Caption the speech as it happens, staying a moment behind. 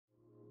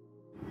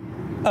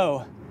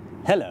Oh,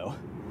 hello.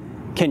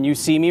 Can you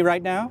see me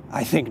right now?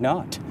 I think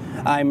not.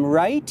 I'm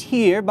right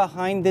here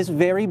behind this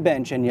very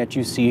bench, and yet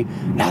you see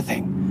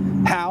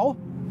nothing. How?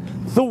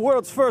 The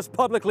world's first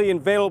publicly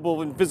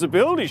available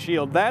invisibility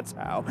shield, that's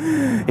how.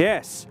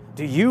 Yes.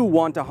 Do you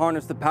want to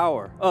harness the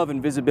power of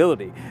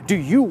invisibility? Do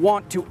you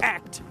want to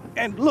act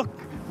and look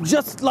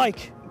just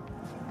like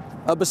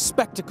a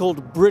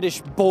bespectacled British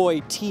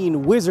boy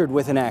teen wizard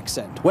with an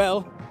accent?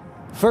 Well,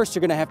 first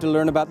you're going to have to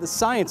learn about the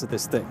science of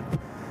this thing.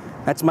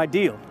 That's my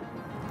deal.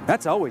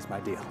 That's always my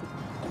deal.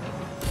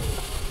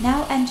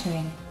 Now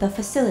entering the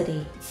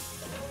facility.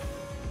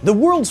 The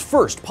world's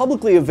first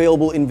publicly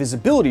available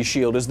invisibility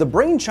shield is the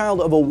brainchild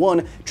of a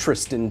one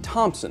Tristan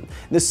Thompson,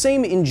 the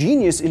same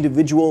ingenious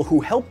individual who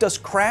helped us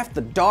craft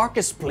the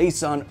darkest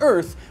place on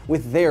Earth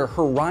with their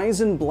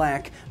Horizon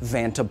Black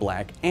Vanta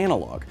Black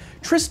analog.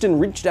 Tristan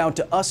reached out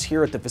to us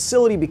here at the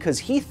facility because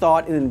he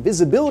thought an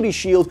invisibility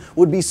shield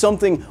would be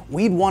something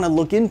we'd want to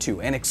look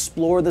into and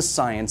explore the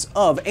science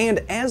of, and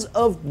as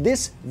of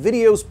this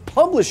video's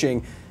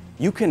publishing,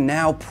 you can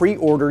now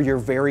pre-order your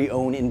very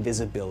own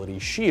invisibility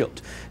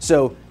shield.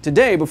 So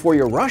today, before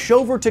you rush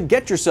over to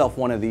get yourself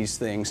one of these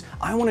things,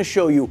 I want to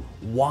show you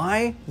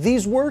why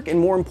these work and,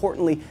 more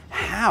importantly,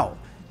 how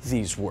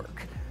these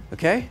work.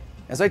 Okay?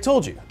 As I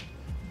told you,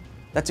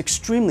 that's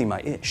extremely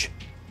my ish.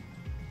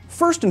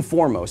 First and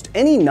foremost,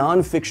 any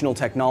non-fictional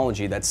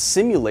technology that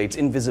simulates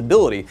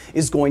invisibility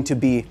is going to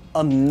be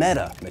a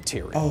meta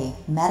material.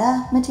 A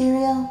meta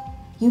material?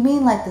 You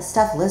mean like the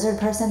stuff lizard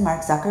person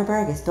Mark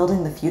Zuckerberg is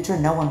building the future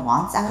no one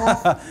wants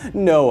out of?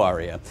 No,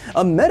 Arya.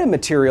 A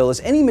metamaterial is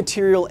any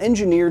material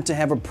engineered to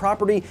have a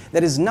property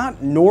that is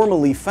not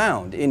normally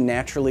found in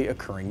naturally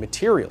occurring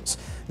materials.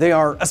 They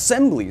are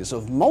assemblies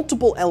of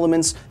multiple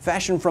elements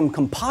fashioned from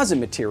composite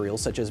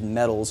materials such as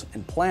metals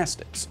and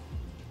plastics.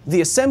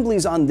 The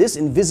assemblies on this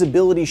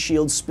invisibility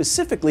shield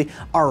specifically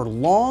are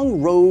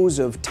long rows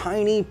of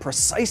tiny,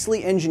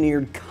 precisely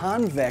engineered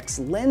convex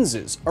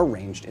lenses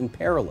arranged in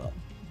parallel.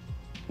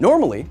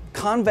 Normally,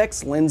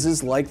 convex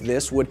lenses like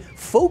this would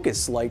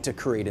focus light to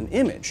create an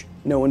image.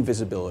 No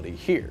invisibility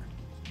here.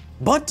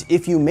 But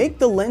if you make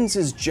the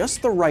lenses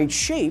just the right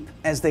shape,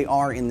 as they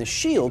are in the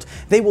shield,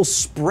 they will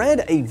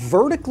spread a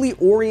vertically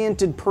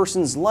oriented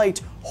person's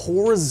light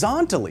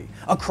horizontally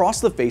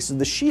across the face of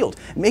the shield,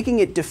 making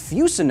it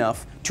diffuse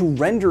enough to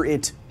render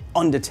it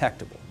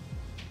undetectable.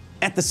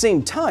 At the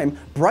same time,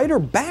 brighter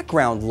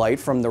background light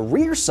from the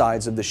rear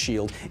sides of the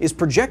shield is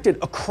projected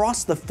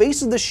across the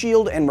face of the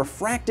shield and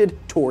refracted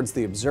towards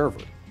the observer.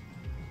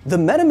 The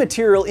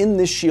metamaterial in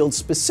this shield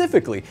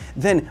specifically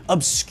then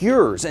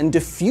obscures and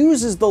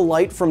diffuses the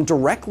light from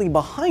directly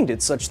behind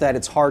it such that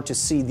it's hard to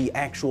see the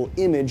actual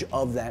image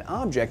of that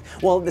object,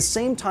 while at the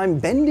same time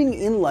bending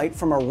in light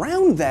from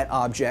around that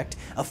object,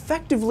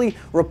 effectively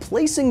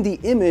replacing the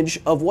image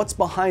of what's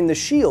behind the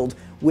shield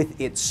with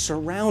its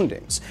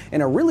surroundings.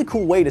 And a really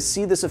cool way to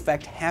see this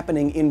effect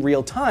happening in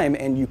real time,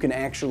 and you can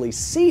actually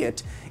see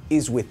it,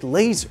 is with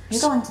lasers.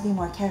 You're going to be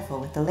more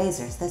careful with the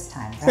lasers this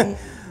time, right?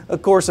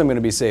 Of course I'm going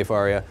to be safe,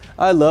 Arya.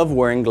 I love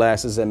wearing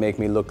glasses that make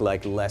me look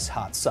like less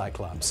hot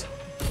Cyclops.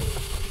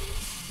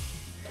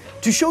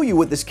 To show you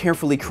what this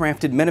carefully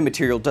crafted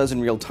metamaterial does in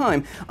real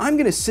time, I'm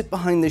going to sit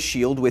behind this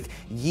shield with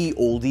ye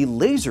olde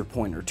laser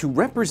pointer to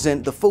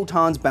represent the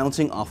photons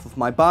bouncing off of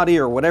my body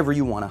or whatever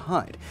you want to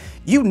hide.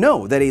 You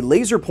know that a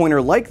laser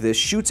pointer like this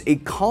shoots a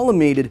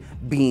collimated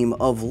beam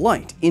of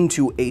light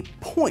into a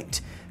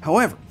point.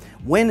 However,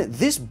 when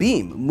this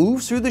beam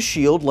moves through the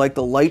shield like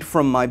the light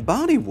from my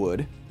body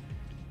would,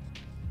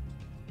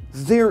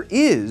 there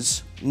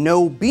is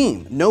no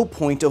beam, no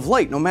point of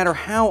light. No matter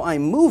how I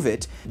move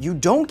it, you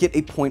don't get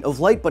a point of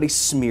light, but a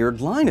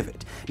smeared line of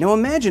it. Now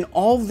imagine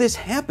all this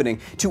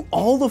happening to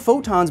all the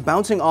photons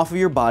bouncing off of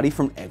your body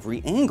from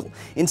every angle.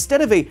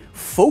 Instead of a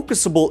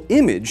focusable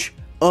image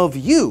of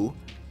you,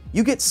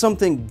 you get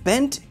something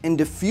bent and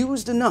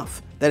diffused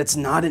enough that it's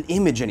not an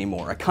image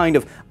anymore, a kind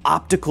of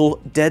optical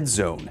dead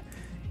zone.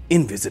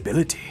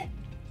 Invisibility.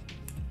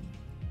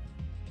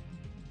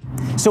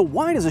 So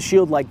why does a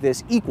shield like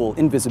this equal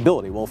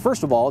invisibility? Well,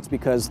 first of all, it's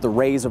because the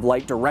rays of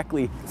light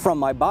directly from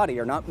my body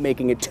are not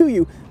making it to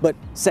you, but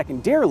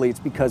secondarily, it's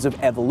because of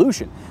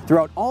evolution.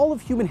 Throughout all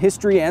of human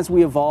history, as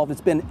we evolved, it's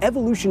been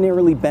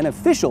evolutionarily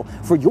beneficial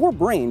for your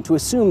brain to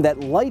assume that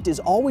light is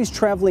always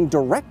traveling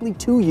directly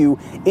to you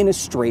in a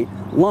straight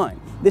line.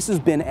 This has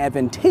been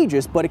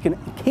advantageous, but it can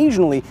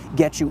occasionally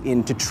get you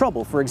into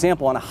trouble. For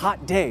example, on a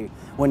hot day,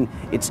 when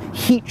it's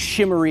heat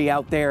shimmery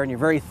out there and you're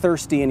very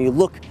thirsty and you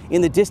look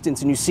in the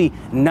distance and you see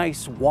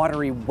nice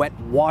watery wet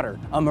water,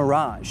 a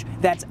mirage,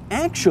 that's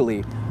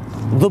actually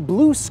the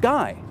blue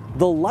sky.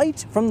 The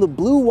light from the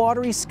blue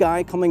watery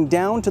sky coming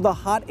down to the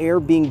hot air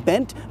being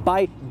bent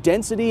by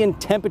density and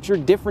temperature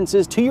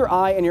differences to your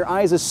eye, and your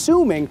eye is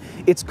assuming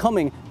it's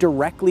coming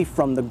directly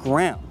from the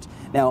ground.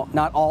 Now,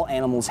 not all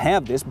animals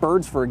have this.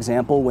 Birds, for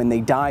example, when they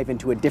dive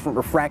into a different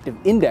refractive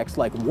index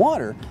like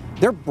water,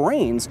 their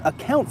brains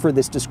account for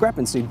this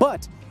discrepancy.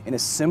 But in a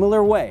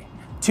similar way,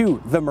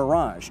 to the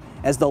mirage.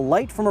 As the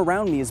light from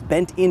around me is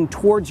bent in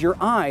towards your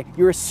eye,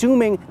 you're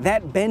assuming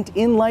that bent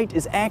in light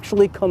is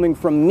actually coming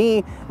from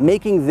me,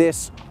 making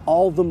this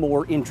all the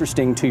more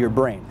interesting to your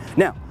brain.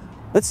 Now,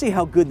 let's see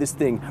how good this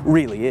thing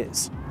really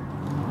is.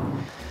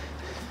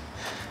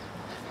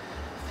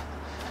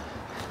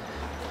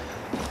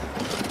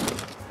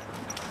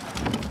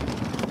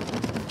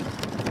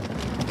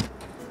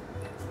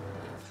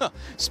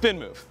 Spin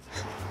move.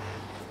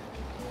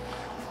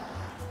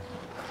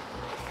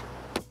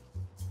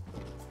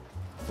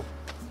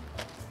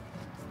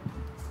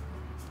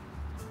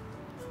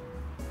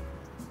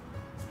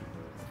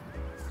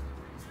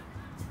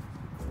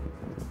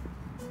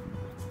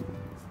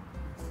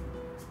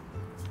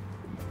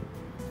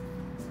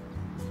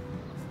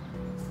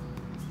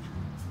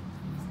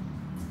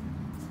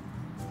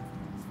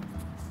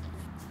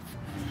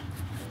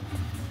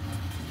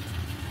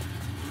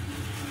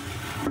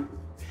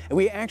 And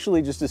we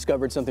actually just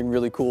discovered something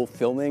really cool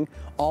filming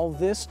all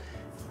this.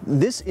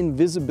 This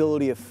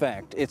invisibility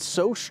effect, it's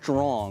so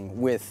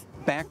strong with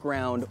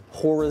background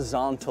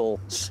horizontal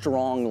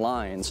strong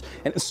lines,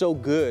 and it's so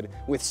good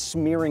with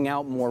smearing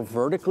out more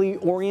vertically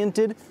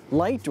oriented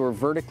light or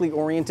vertically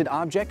oriented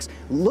objects.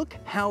 Look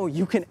how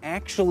you can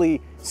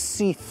actually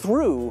see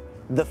through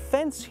the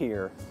fence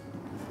here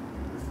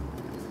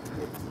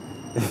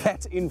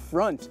that's in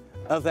front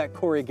of that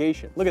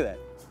corrugation. Look at that.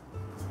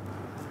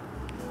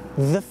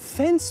 The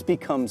fence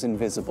becomes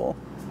invisible.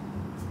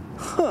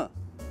 Huh.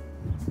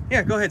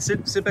 Yeah, go ahead,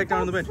 sit back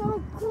down on the bench.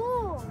 So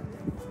cool.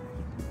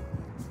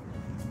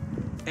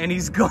 And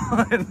he's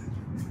gone.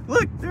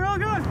 Look, they're all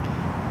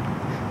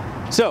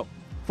gone. So,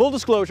 full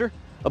disclosure,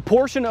 a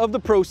portion of the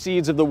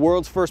proceeds of the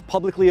world's first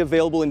publicly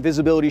available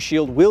invisibility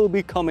shield will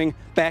be coming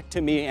back to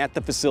me at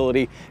the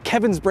facility.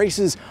 Kevin's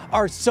braces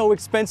are so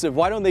expensive.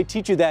 Why don't they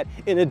teach you that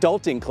in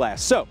adulting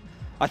class? So,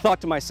 I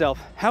thought to myself,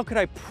 how could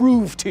I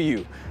prove to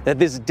you that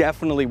this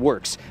definitely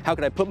works? How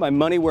could I put my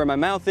money where my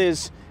mouth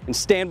is and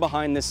stand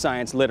behind this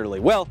science literally?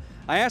 Well,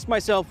 I asked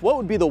myself, what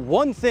would be the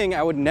one thing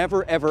I would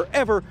never, ever,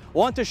 ever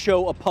want to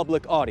show a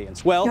public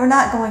audience? Well, You're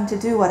not going to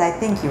do what I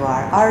think you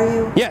are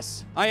you?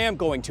 yes, I am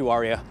going to,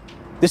 Arya.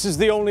 This is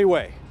the only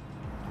way.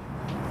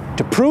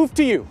 To prove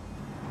to you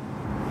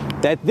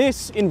that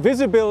this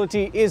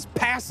invisibility is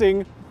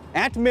passing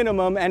at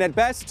minimum and at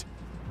best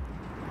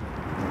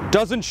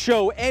doesn't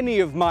show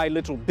any of my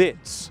little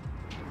bits.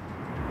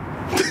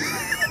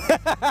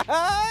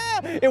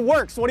 It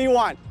works, what do you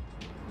want?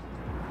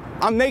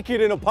 I'm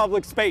naked in a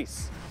public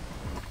space.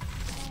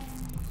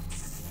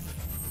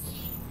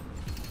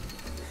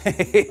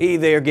 Hey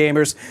there,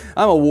 gamers.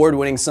 I'm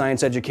award-winning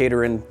science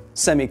educator and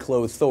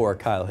semi-clothed Thor,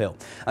 Kyle Hill.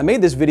 I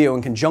made this video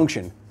in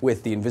conjunction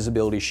with the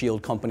Invisibility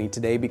Shield company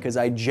today because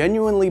I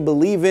genuinely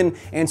believe in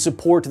and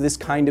support this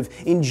kind of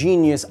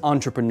ingenious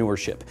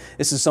entrepreneurship.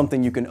 This is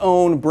something you can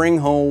own, bring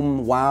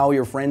home, wow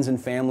your friends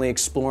and family,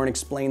 explore and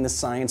explain the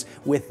science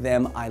with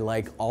them. I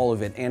like all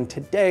of it. And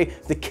today,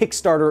 the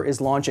Kickstarter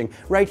is launching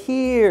right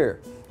here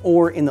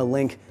or in the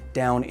link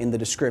down in the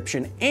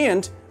description.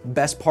 And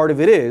best part of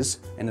it is,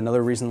 and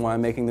another reason why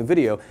I'm making the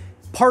video,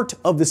 part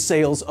of the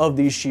sales of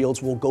these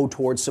shields will go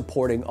towards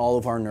supporting all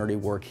of our nerdy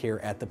work here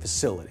at the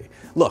facility.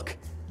 Look,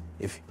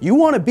 if you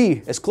want to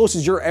be as close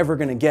as you're ever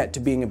going to get to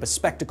being a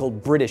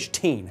bespectacled British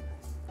teen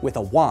with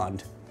a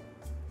wand,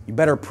 you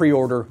better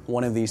pre-order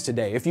one of these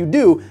today. If you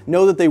do,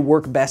 know that they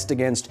work best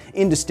against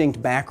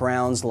indistinct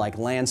backgrounds like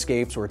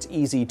landscapes where it's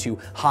easy to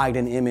hide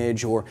an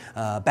image, or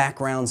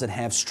backgrounds that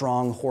have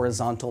strong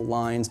horizontal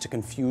lines to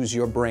confuse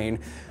your brain.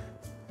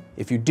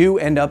 If you do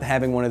end up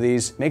having one of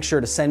these, make sure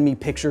to send me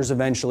pictures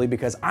eventually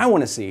because I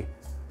want to see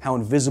how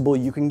invisible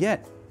you can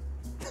get.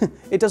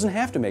 It doesn't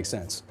have to make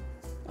sense.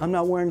 I'm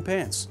not wearing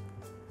pants.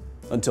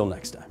 Until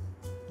next time.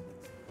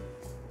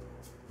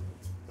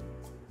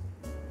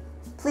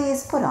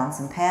 Please put on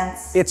some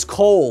pants. It's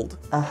cold.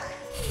 Ugh.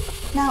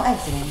 Now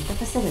exiting the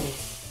facility.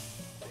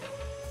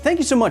 Thank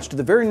you so much to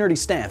the very nerdy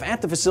staff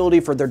at the facility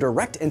for their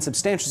direct and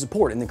substantial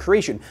support in the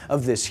creation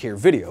of this here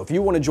video. If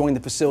you want to join the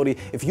facility,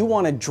 if you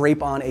want to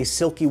drape on a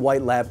silky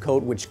white lab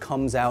coat which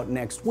comes out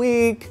next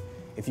week,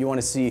 if you want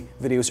to see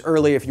videos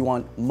early, if you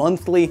want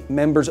monthly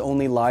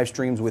members-only live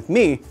streams with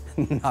me,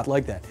 not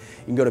like that,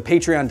 you can go to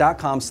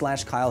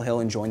patreon.com/Kyle Hill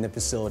and join the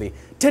facility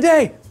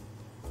today.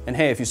 And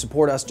hey, if you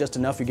support us just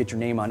enough, you get your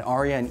name on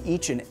Arya in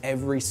each and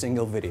every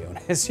single video. And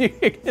as you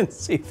can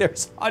see,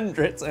 there's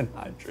hundreds and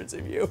hundreds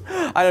of you.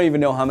 I don't even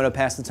know how I'm gonna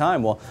pass the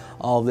time while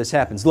all of this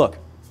happens. Look,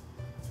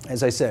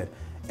 as I said,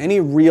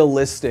 any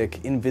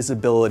realistic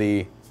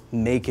invisibility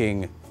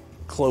making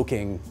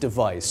cloaking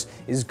device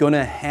is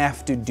gonna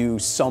have to do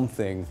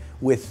something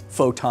with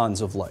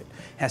photons of light.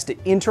 It has to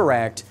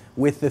interact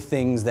with the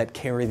things that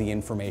carry the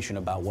information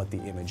about what the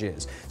image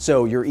is.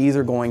 So you're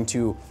either going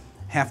to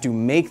have to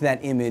make that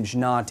image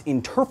not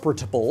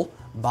interpretable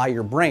by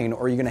your brain,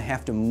 or you're gonna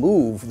have to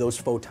move those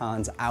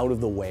photons out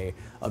of the way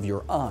of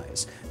your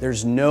eyes.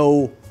 There's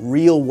no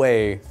real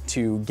way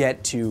to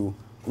get to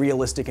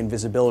realistic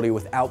invisibility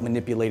without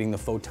manipulating the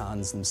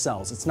photons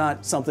themselves. It's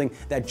not something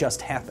that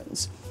just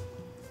happens.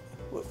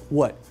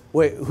 What?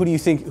 Wait, who do you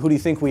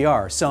think we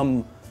are?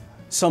 Some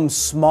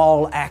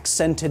small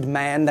accented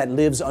man that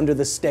lives under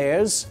the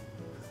stairs?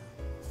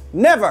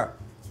 Never!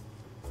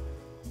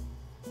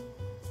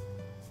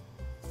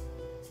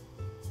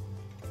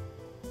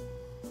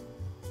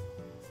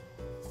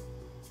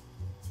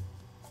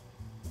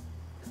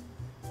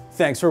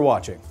 Thanks for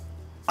watching.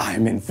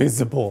 I'm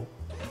invisible.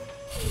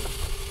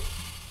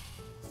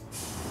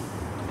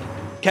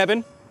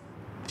 Kevin,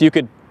 if you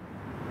could